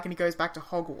on the bike and he goes back to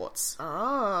Hogwarts.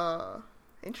 Oh,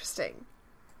 interesting.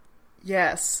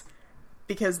 Yes.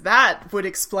 Because that would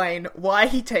explain why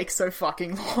he takes so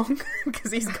fucking long.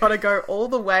 Because he's got to go all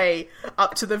the way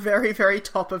up to the very, very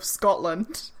top of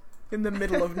Scotland in the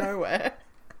middle of nowhere.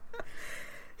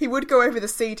 He would go over the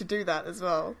sea to do that as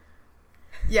well.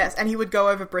 Yes, and he would go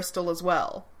over Bristol as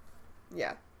well.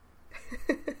 Yeah.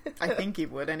 I think he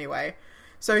would anyway.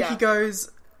 So he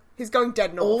goes... He's going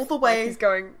dead north. All the way... Like he's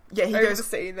going he over goes the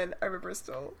sea and then over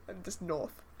Bristol and just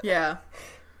north. Yeah.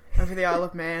 Over the Isle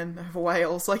of Man, over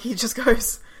Wales. Like, he just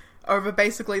goes over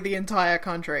basically the entire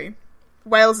country.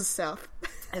 Wales is south.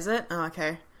 Is it? Oh,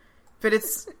 okay. But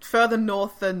it's further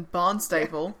north than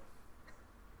Barnstaple.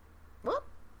 What?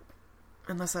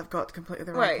 Unless I've got completely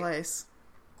the right place.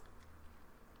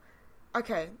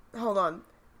 Okay, hold on.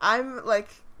 I'm, like...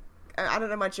 I don't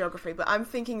know my geography, but I'm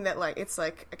thinking that, like, it's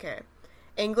like, okay,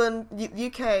 England,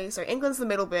 UK, so England's the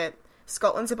middle bit,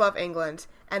 Scotland's above England,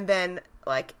 and then,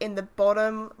 like, in the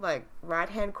bottom, like,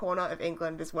 right-hand corner of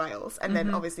England is Wales, and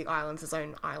then, obviously, Ireland's its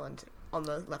own island on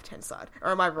the left-hand side.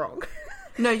 Or am I wrong?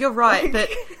 No, you're right, but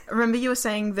remember you were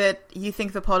saying that you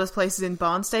think the Potter's place is in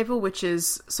Barnstaple, which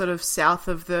is sort of south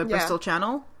of the Bristol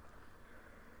Channel?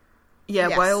 Yeah,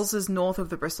 yes. Wales is north of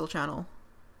the Bristol Channel.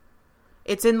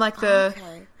 It's in, like, the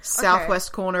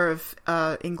southwest corner of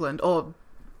England, or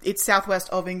it's southwest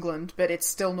of England, but it's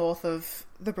still north of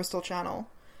the Bristol Channel.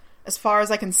 As far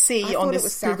as I can see on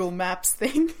this Google Maps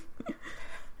thing.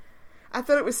 I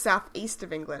thought it was southeast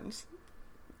of England.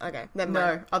 Okay, never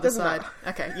mind. No, other side.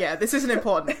 Okay, yeah, this isn't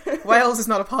important. Wales is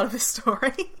not a part of this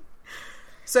story.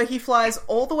 So he flies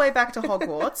all the way back to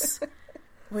Hogwarts,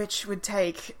 which would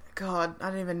take, God, I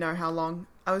don't even know how long.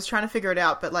 I was trying to figure it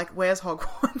out, but, like, where's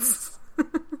Hogwarts?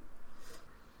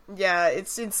 Yeah,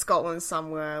 it's in Scotland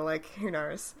somewhere, like, who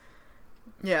knows?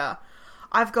 Yeah.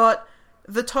 I've got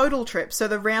the total trip, so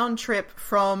the round trip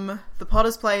from the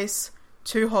Potter's place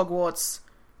to Hogwarts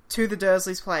to the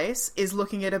Dursleys' place is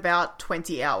looking at about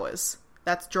 20 hours.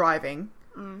 That's driving,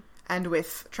 and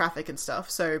with traffic and stuff,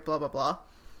 so blah, blah, blah.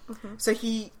 Mm-hmm. So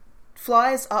he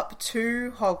flies up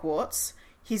to Hogwarts.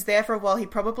 He's there for a while. He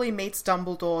probably meets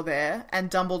Dumbledore there,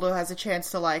 and Dumbledore has a chance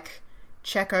to, like,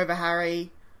 check over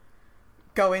Harry,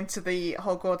 go into the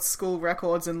Hogwarts school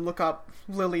records and look up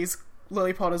Lily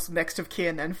Potter's next of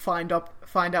kin and find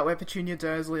out where Petunia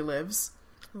Dursley lives.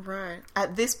 Right.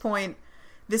 At this point,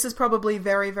 this is probably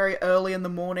very, very early in the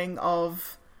morning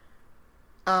of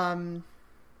the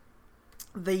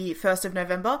 1st of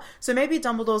November. So maybe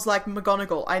Dumbledore's like,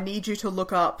 McGonagall, I need you to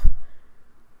look up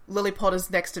Lily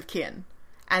Potter's next of kin.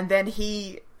 And then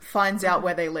he finds out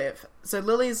where they live. So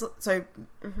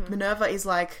Minerva is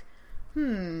like,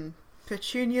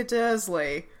 Petunia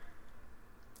Dursley.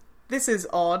 this is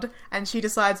odd, and she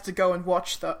decides to go and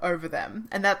watch over them,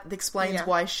 and that explains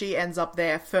why she ends up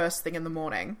there first thing in the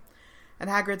morning. And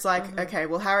Hagrid's like, okay,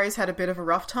 well, Harry's had a bit of a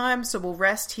rough time, so we'll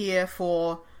rest here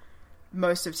for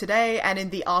most of today, and in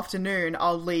the afternoon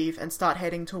I'll leave and start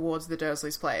heading towards the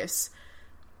Dursleys' place.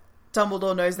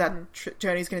 Dumbledore knows that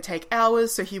journey's going to take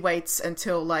hours, so he waits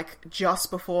until, like,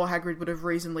 just before Hagrid would have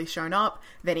reasonably shown up.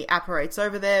 Then he apparates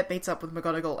over there, meets up with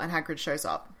McGonagall, and Hagrid shows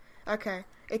up. Okay.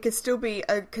 It could still be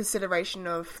a consideration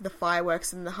of the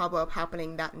fireworks and the hubbub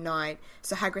happening that night,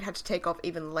 so Hagrid had to take off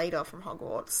even later from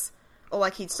Hogwarts. Or,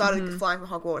 like, he'd started flying from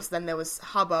Hogwarts, then there was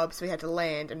hubbub, so he had to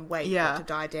land and wait for it to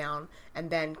die down, and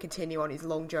then continue on his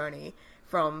long journey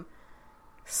from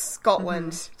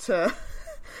Scotland to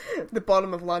the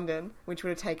bottom of London, which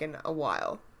would have taken a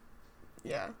while.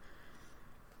 Yeah.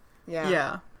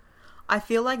 I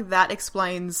feel like that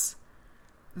explains...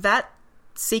 That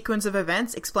sequence of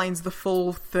events explains the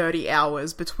full 30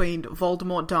 hours between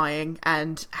Voldemort dying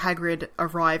and Hagrid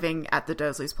arriving at the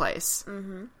Dursleys' place.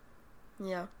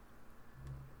 Yeah.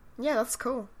 Yeah, that's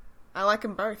cool. I like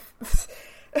them both.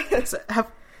 So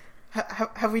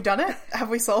have we done it? Have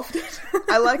we solved it?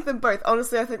 I like them both.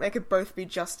 Honestly, I think they could both be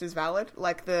just as valid.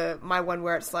 Like my one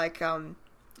where it's like,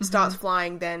 starts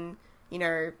flying, then, you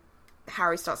know,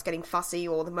 Harry starts getting fussy,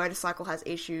 or the motorcycle has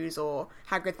issues, or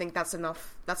Hagrid think that's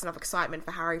enough excitement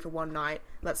for Harry for one night.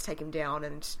 Let's take him down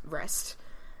and rest.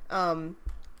 And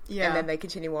then they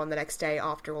continue on the next day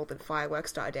after all the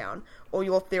fireworks die down. Or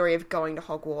your theory of going to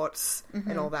Hogwarts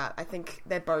and all that. I think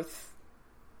they're both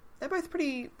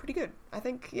pretty good. I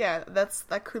think,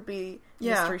 that could be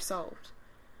mystery solved.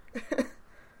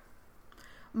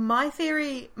 My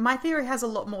theory has a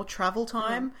lot more travel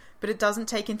time, but it doesn't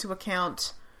take into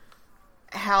account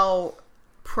how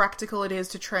practical it is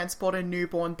to transport a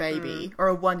newborn baby or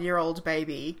a 1-year-old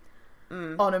baby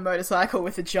on a motorcycle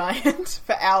with a giant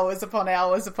for hours upon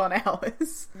hours upon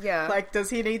hours. Yeah. Like, does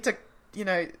he need to, you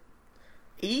know,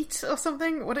 eat or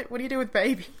something? What do you do with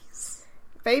babies?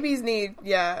 Babies need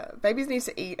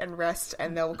to eat and rest,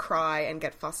 and they'll cry and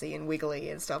get fussy and wiggly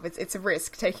and stuff. It's a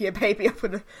risk taking a baby up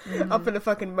in a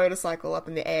fucking motorcycle up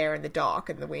in the air in the dark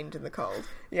and the wind and the cold.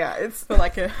 Yeah, it's for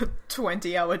like a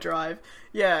 20-hour drive.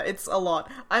 Yeah, it's a lot.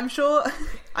 I'm sure,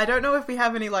 I don't know if we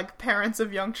have any like parents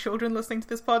of young children listening to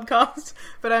this podcast,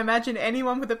 but I imagine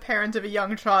anyone with a parent of a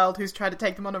young child who's tried to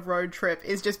take them on a road trip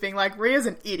is just being like, Ria's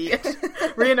an idiot.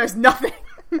 Ria knows nothing.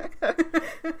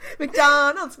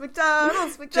 McDonald's.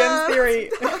 Gem's theory.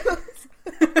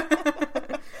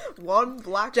 One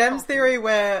black Gem's coffee. theory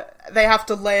where they have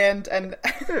to land and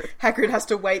Hagrid has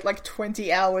to wait like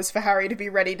 20 hours for Harry to be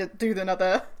ready to do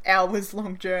another hours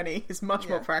long journey is much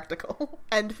more practical.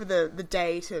 And for the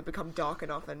day to become dark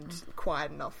enough and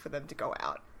quiet enough for them to go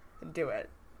out and do it.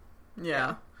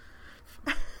 Yeah.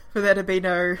 For there to be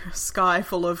no sky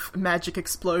full of magic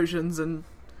explosions and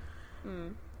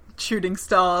shooting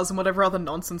stars and whatever other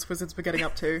nonsense wizards were getting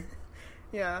up to.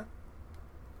 Yeah.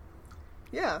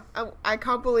 I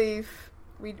can't believe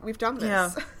we've done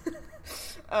this.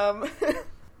 Yeah.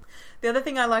 The other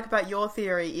thing I like about your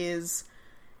theory is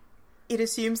it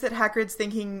assumes that Hagrid's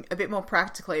thinking a bit more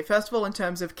practically. First of all, in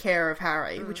terms of care of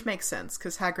Harry, which makes sense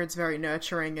because Hagrid's very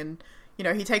nurturing and, you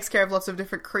know, he takes care of lots of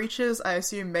different creatures. I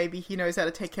assume maybe he knows how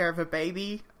to take care of a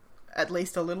baby at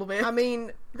least a little bit. I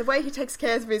mean, the way he takes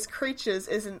care of his creatures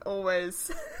isn't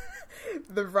always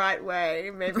the right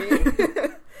way, maybe.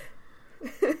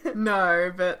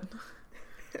 No, but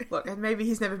look, maybe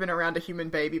he's never been around a human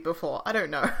baby before. I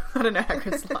don't know. I don't know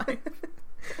Hagrid's life.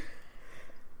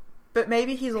 But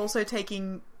maybe he's also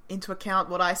taking into account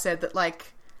what I said, that,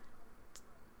 like,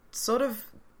 sort of,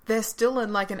 they're still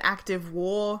in, like, an active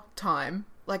war time.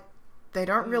 Like, they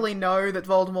don't really know that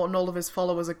Voldemort and all of his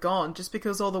followers are gone. Just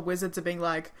because all the wizards are being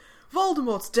like,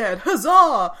 Voldemort's dead,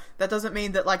 huzzah! That doesn't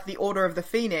mean that, like, the Order of the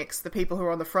Phoenix, the people who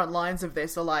are on the front lines of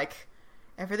this, are like,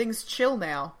 everything's chill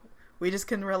now. We just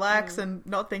can relax and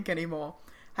not think anymore.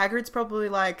 Hagrid's probably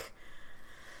like,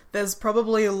 there's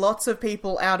probably lots of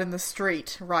people out in the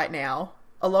street right now.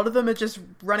 A lot of them are just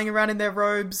running around in their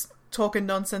robes, talking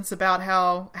nonsense about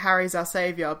how Harry's our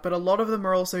savior, but a lot of them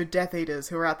are also Death Eaters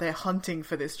who are out there hunting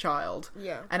for this child.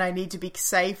 Yeah. And I need to be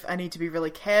safe, I need to be really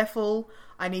careful,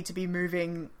 I need to be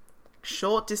moving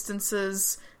short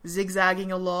distances,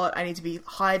 zigzagging a lot, I need to be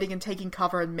hiding and taking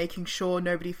cover and making sure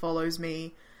nobody follows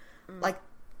me. Like,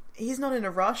 he's not in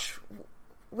a rush.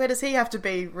 Where does he have to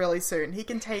be really soon? He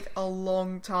can take a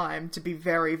long time to be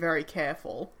very, very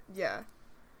careful. Yeah.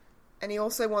 And he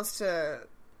also wants to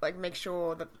like, make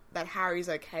sure that Harry's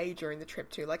okay during the trip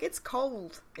too. Like, it's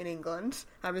cold in England,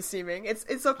 I'm assuming.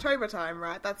 It's October time,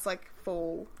 right? That's, like,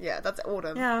 fall. Yeah, that's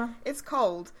autumn. Yeah. It's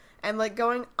cold. And, like,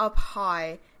 going up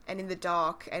high and in the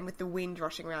dark and with the wind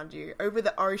rushing around you over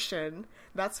the ocean,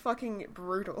 that's fucking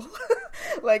brutal.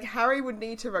 Like, Harry would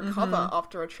need to recover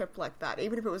after a trip like that,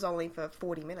 even if it was only for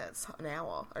 40 minutes, an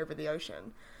hour over the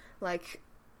ocean. Like,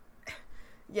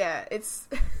 yeah, it's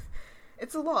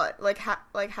a lot. Like,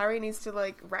 Harry needs to,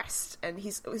 like, rest, and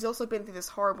he's also been through this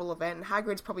horrible event, and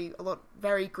Hagrid's probably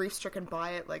very grief-stricken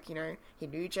by it. Like, you know, he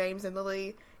knew James and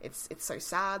Lily. It's so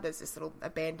sad. There's this little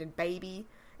abandoned baby.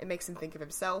 It makes him think of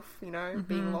himself, you know,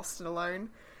 being lost and alone.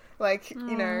 Like,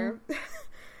 you know,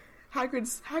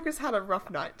 Hagrid's had a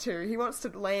rough night too. He wants to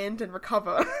land and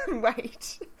recover and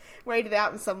wait it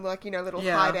out in some, like, you know, little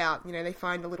hideout. You know, they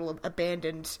find a little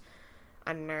abandoned,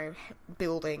 I don't know,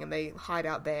 building, and they hide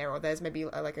out there, or there's maybe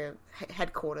like a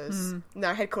headquarters.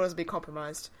 No, headquarters would be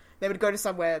compromised. They would go to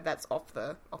somewhere that's off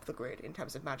the grid in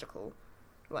terms of magical,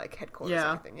 like, headquarters or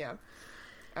anything. Yeah.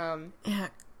 Yeah.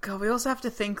 God, we also have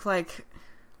to think, like,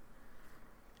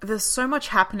 there's so much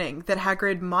happening that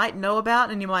Hagrid might know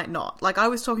about and you might not. Like, I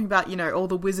was talking about, you know, all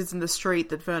the wizards in the street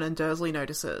that Vernon Dursley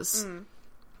notices.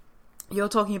 You're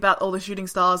talking about all the shooting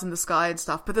stars in the sky and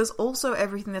stuff, but there's also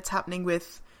everything that's happening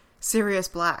with Sirius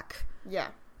Black. Yeah.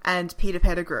 And Peter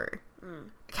Pettigrew.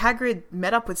 Hagrid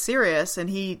met up with Sirius,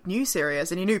 and he knew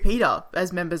Sirius, and he knew Peter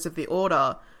as members of the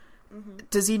Order.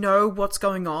 Does he know what's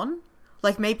going on?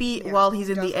 Like, maybe while he's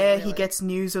in the air, he gets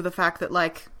news of the fact that,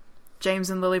 like,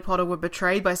 James and Lily Potter were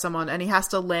betrayed by someone, and he has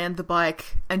to land the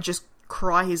bike and just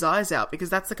cry his eyes out, because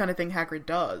that's the kind of thing Hagrid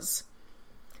does.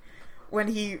 When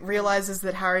he realizes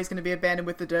that Harry's going to be abandoned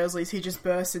with the Dursleys, he just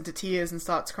bursts into tears and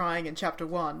starts crying in Chapter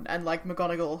 1, and, like,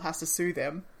 McGonagall has to soothe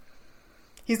him.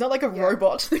 He's not like a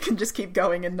robot that can just keep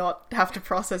going and not have to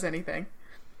process anything.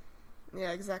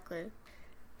 Yeah, exactly.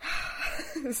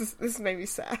 This made me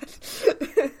sad.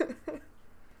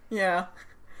 Yeah.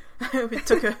 It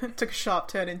took a sharp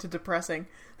turn into depressing.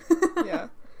 Yeah.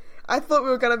 I thought we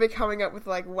were going to be coming up with,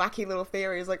 like, wacky little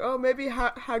theories, like, oh, maybe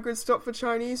Hagrid stopped for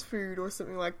Chinese food or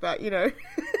something like that, you know?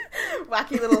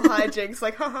 Wacky little hijinks,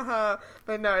 like, ha ha ha.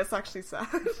 But no, it's actually sad.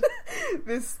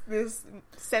 This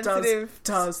sensitive...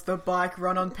 Does the bike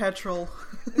run on petrol?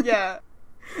 Yeah.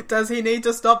 Does he need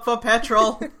to stop for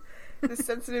petrol? This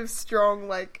sensitive, strong,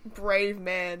 like, brave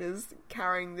man is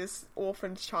carrying this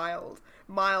orphaned child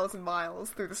miles and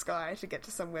miles through the sky to get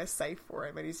to somewhere safe for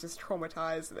him, and he's just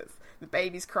traumatized, and the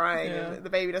baby's crying, and the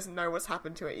baby doesn't know what's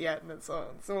happened to it yet, and it's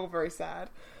all very sad.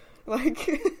 Like,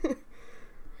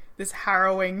 this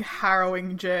harrowing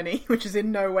journey, which is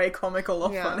in no way comical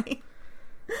or funny.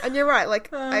 And you're right,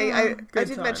 like, I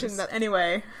did mention that...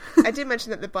 Anyway. I did mention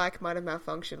that the bike might have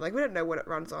malfunctioned. Like, we don't know what it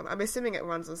runs on. I'm assuming it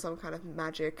runs on some kind of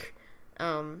magic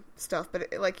stuff,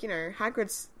 but like, you know,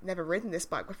 Hagrid's never ridden this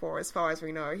bike before, as far as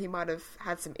we know. He might have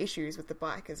had some issues with the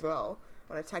bike as well,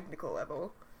 on a technical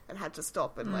level, and had to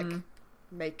stop and, like,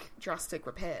 make drastic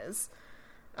repairs.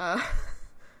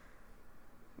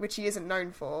 Which he isn't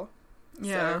known for.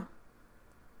 Yeah. So,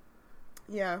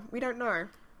 yeah, we don't know.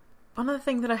 One other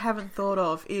thing that I haven't thought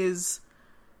of is...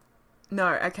 No,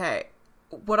 okay.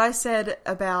 What I said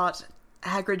about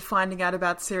Hagrid finding out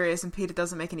about Sirius and Peter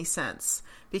doesn't make any sense.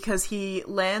 Because he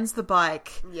lands the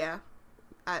bike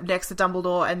next to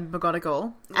Dumbledore and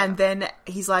McGonagall. Yeah. And then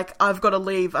he's like, I've got to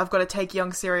leave. I've got to take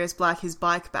young Sirius Black his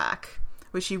bike back.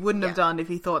 Which he wouldn't have done if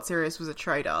he thought Sirius was a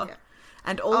traitor. Yeah.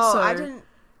 And also, I didn't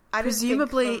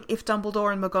presumably, if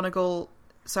Dumbledore and McGonagall...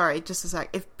 Sorry, just a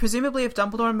sec. Presumably if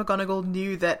Dumbledore and McGonagall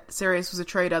knew that Sirius was a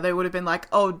traitor, they would have been like,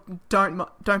 oh, don't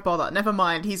bother. Never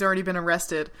mind. He's already been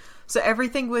arrested. So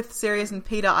everything with Sirius and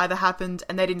Peter either happened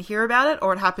and they didn't hear about it,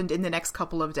 or it happened in the next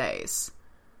couple of days.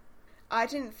 I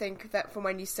didn't think that from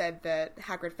when you said that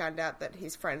Hagrid found out that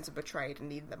his friends were betrayed and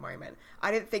needed the moment.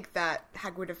 I didn't think that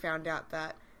Hagrid would have found out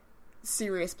that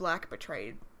Sirius Black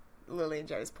betrayed Lily and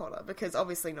James Potter, because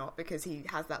obviously not, because he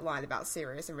has that line about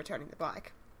Sirius and returning the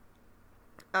bike.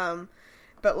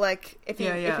 But, like, if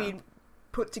he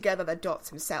put together the dots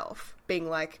himself, being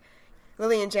like,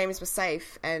 Lily and James were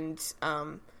safe, and,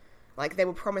 like, they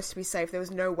were promised to be safe, there was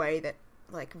no way that,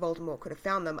 like, Voldemort could have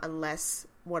found them unless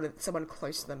someone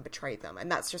close to them betrayed them,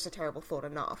 and that's just a terrible thought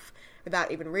enough,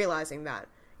 without even realizing that,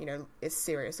 you know, it's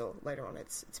Sirius, or later on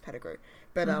it's Pettigrew.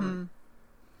 But,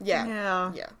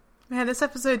 yeah. Man, this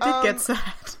episode did get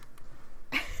sad.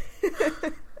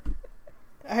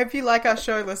 I hope you like our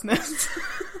show, listeners.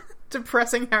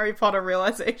 Depressing Harry Potter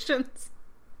realizations.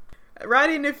 Write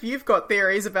in if you've got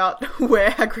theories about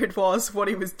where Hagrid was, what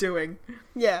he was doing.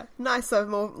 Yeah, nicer,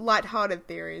 more light-hearted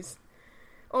theories.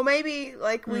 Or maybe,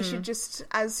 like, we should just,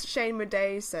 as Shane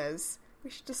Madej says, we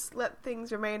should just let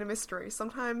things remain a mystery.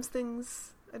 Sometimes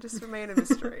things just remain a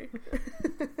mystery.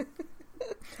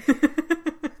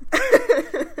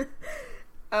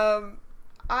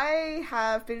 I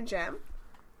have been Jam,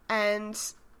 and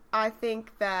I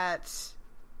think that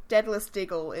Daedalus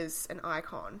Diggle is an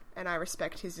icon, and I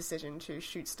respect his decision to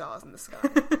shoot stars in the sky.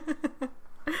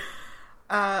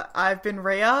 I've been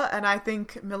Rhea, and I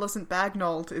think Millicent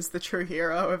Bagnold is the true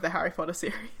hero of the Harry Potter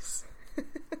series.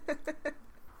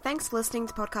 Thanks for listening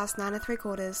to Podcast 9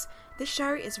 3/4. This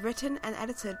show is written and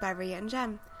edited by Rhea and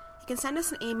Jem. You can send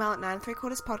us an email at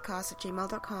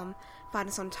 934podcast@gmail.com, find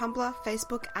us on Tumblr,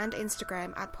 Facebook, and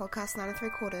Instagram at Podcast 9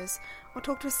 3/4, or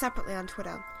talk to us separately on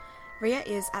Twitter. Rhea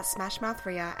is at Smashmouth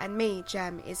Rhea, and me,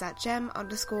 Jem, is at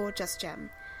Jem_justGem.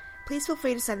 Please feel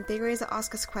free to send theories or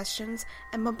ask us questions,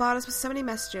 and bombard us with so many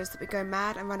messages that we go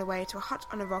mad and run away to a hut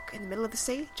on a rock in the middle of the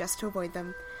sea just to avoid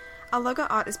them. Our logo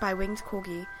art is by Winged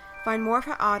Corgi. Find more of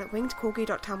her art at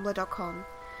wingedcorgi.tumblr.com.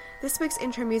 This week's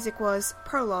intro music was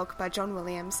Prologue by John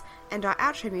Williams, and our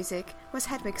outro music was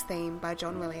Hedwig's Theme by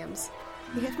John Williams.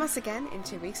 You hear from us again in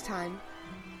 2 weeks' time.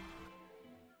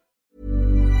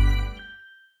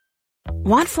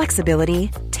 Want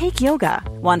flexibility? Take yoga.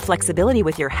 Want flexibility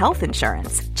with your health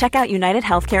insurance? Check out United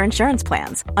Healthcare Insurance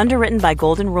Plans. Underwritten by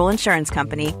Golden Rule Insurance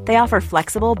Company, they offer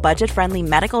flexible, budget-friendly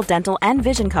medical, dental, and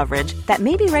vision coverage that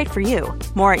may be right for you.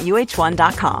 More at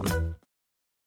UH1.com.